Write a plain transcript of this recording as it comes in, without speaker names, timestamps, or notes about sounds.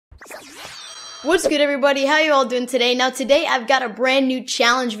What's good, everybody? How you all doing today? Now today I've got a brand new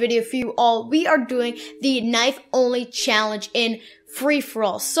challenge video for you all. We are doing the knife only challenge in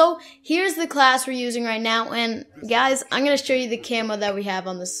free-for-all. So here's the class we're using right now, and guys, I'm gonna show you the camo that we have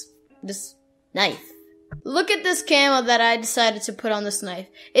on this knife. Look at this camo that I decided to put on this knife.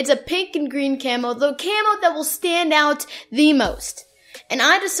 It's a pink and green camo, the camo that will stand out the most. And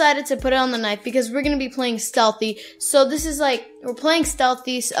I decided to put it on the knife because we're going to be playing stealthy. So this is like, we're playing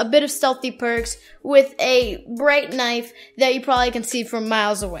stealthy, a bit of stealthy perks with a bright knife that you probably can see from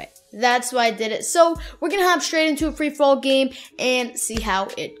miles away. That's why I did it. So we're going to hop straight into a free-for-all game and see how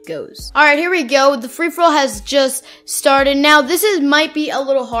it goes. Alright, here we go. The free-for-all has just started. Now this might be a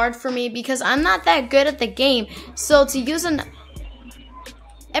little hard for me because I'm not that good at the game. So to use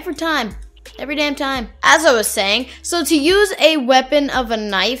every damn time. As I was saying, so to use a weapon of a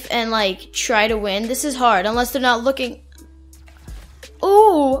knife and like try to win, this is hard unless they're not looking.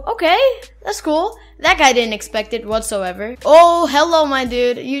 Ooh, okay, that's cool. That guy didn't expect it whatsoever. Oh, hello, my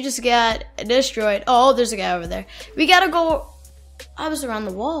dude. You just got destroyed. Oh, there's a guy over there. We gotta go. I was around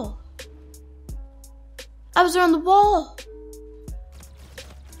the wall.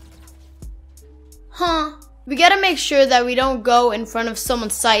 Huh. We gotta make sure that we don't go in front of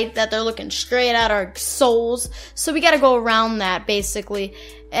someone's sight, that they're looking straight at our souls. So we gotta go around that, basically.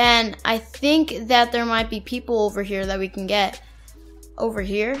 And I think that there might be people over here that we can get. Over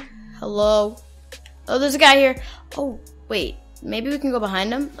here? Hello? Oh, there's a guy here. Oh, wait. Maybe we can go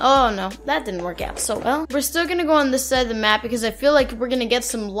behind him? Oh, no. That didn't work out so well. We're still gonna go on this side of the map because I feel like we're gonna get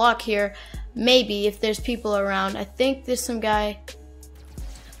some luck here. Maybe, if there's people around. I think there's some guy.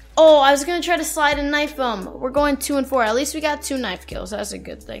 Oh, I was gonna try to slide and knife him. We're going 2 and 4. At least we got 2 knife kills. That's a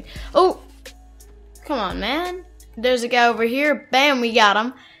good thing. Oh, come on, man. There's a guy over here. Bam, we got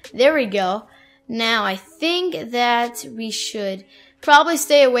him. There we go. Now, I think that we should probably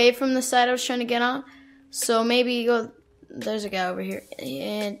stay away from the side I was trying to get on. So maybe go. There's a guy over here.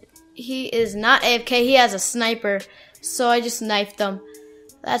 And he is not AFK. He has a sniper. So I just knifed him.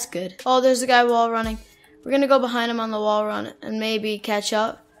 That's good. Oh, there's a guy wall running. We're gonna go behind him on the wall run and maybe catch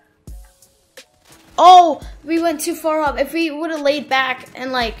up. Oh, we went too far up. If we would have laid back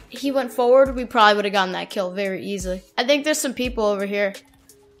and like he went forward, we probably would have gotten that kill very easily. I think there's some people over here.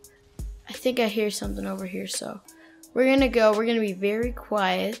 I think I hear something over here, so we're gonna go. We're gonna be very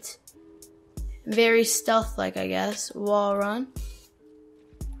quiet, very stealth-like, I guess. Wall run.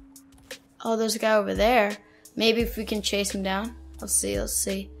 Oh, there's a guy over there. Maybe if we can chase him down. Let's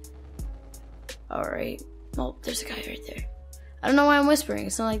see. All right. Oh, there's a guy right there. I don't know why I'm whispering.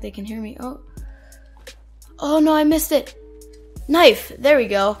 It's not like they can hear me. Oh no, I missed it. Knife, there we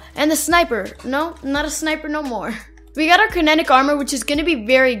go. And the sniper. No, not a sniper no more. We got our kinetic armor, which is gonna be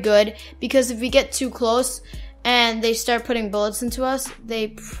very good because if we get too close and they start putting bullets into us, they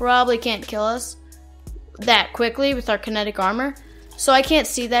probably can't kill us that quickly with our kinetic armor. So I can't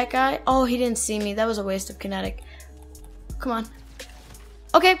see that guy. Oh, he didn't see me. That was a waste of kinetic. Come on.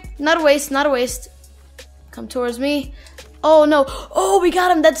 Okay, not a waste. Come towards me. Oh no. Oh, we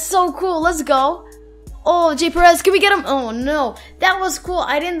got him. That's so cool. Let's go. Oh, J. Perez, can we get him? Oh, no. That was cool.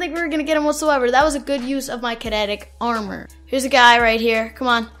 I didn't think we were going to get him whatsoever. That was a good use of my kinetic armor. Here's a guy right here. Come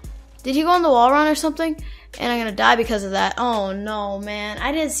on. Did he go on the wall run or something? And I'm going to die because of that. Oh, no, man.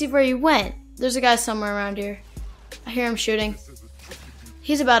 I didn't see where he went. There's a guy somewhere around here. I hear him shooting.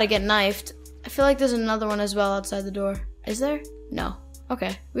 He's about to get knifed. I feel like there's another one as well outside the door. Is there? No.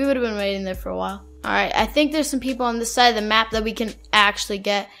 Okay. We would have been waiting there for a while. All right. I think there's some people on this side of the map that we can actually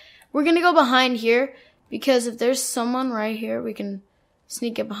get. We're going to go behind here. Because if there's someone right here, we can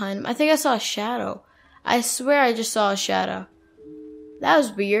sneak up behind him. I think I saw a shadow. I swear I just saw a shadow. That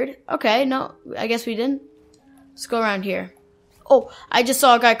was weird. Okay, no, I guess we didn't. Let's go around here. Oh, I just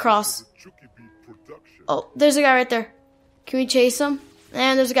saw a guy cross. Oh, there's a guy right there. Can we chase him?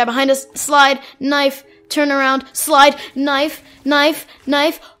 And there's a guy behind us. Slide, knife, turn around, slide,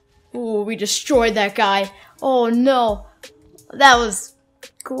 knife. Oh, we destroyed that guy. Oh, no. That was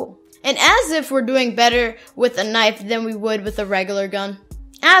cool. And as if we're doing better with a knife than we would with a regular gun.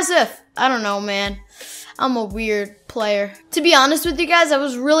 As if. I don't know, man. I'm a weird player. To be honest with you guys, I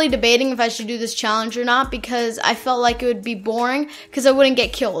was really debating if I should do this challenge or not because I felt like it would be boring because I wouldn't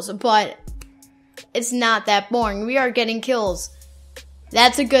get kills. But it's not that boring. We are getting kills.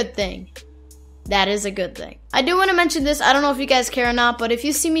 That's a good thing. That is a good thing. I do want to mention this. I don't know if you guys care or not, but if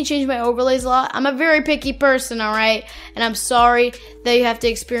you see me change my overlays a lot, I'm a very picky person, alright? And I'm sorry that you have to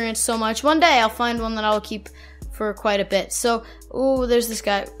experience so much. One day I'll find one that I'll keep for quite a bit. So, ooh, there's this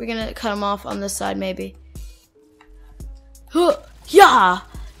guy. We're going to cut him off on this side, maybe. Yeah!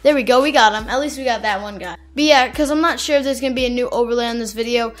 There we go, we got him. At least we got that one guy. But yeah, because I'm not sure if there's going to be a new overlay on this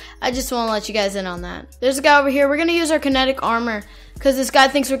video. I just want to let you guys in on that. There's a guy over here. We're going to use our kinetic armor because this guy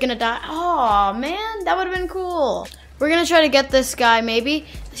thinks we're going to die. Oh, man, that would have been cool. We're going to try to get this guy, maybe.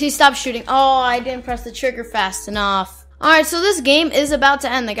 He stopped shooting. Oh, I didn't press the trigger fast enough. Alright, so this game is about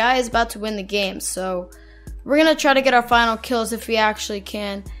to end. The guy is about to win the game. So we're going to try to get our final kills if we actually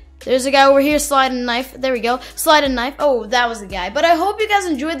can. There's a guy over here sliding a knife. There we go. Slide a knife. Oh, that was the guy. But I hope you guys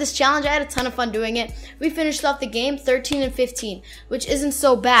enjoyed this challenge. I had a ton of fun doing it. We finished off the game 13 and 15, which isn't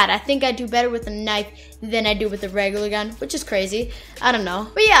so bad. I think I do better with a knife than I do with a regular gun, which is crazy. I don't know.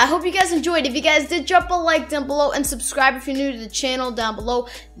 But yeah, I hope you guys enjoyed. If you guys did, drop a like down below and subscribe if you're new to the channel down below.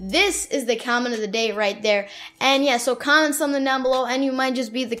 This is the comment of the day right there. And yeah, so comment something down below and you might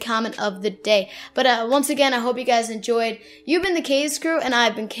just be the comment of the day. But once again, I hope you guys enjoyed. You've been the KayZ crew and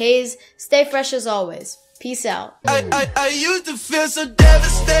I've been KayZ. Stay fresh as always. Peace out. I used to feel so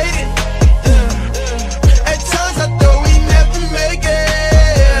devastated. At times I thought we never make it.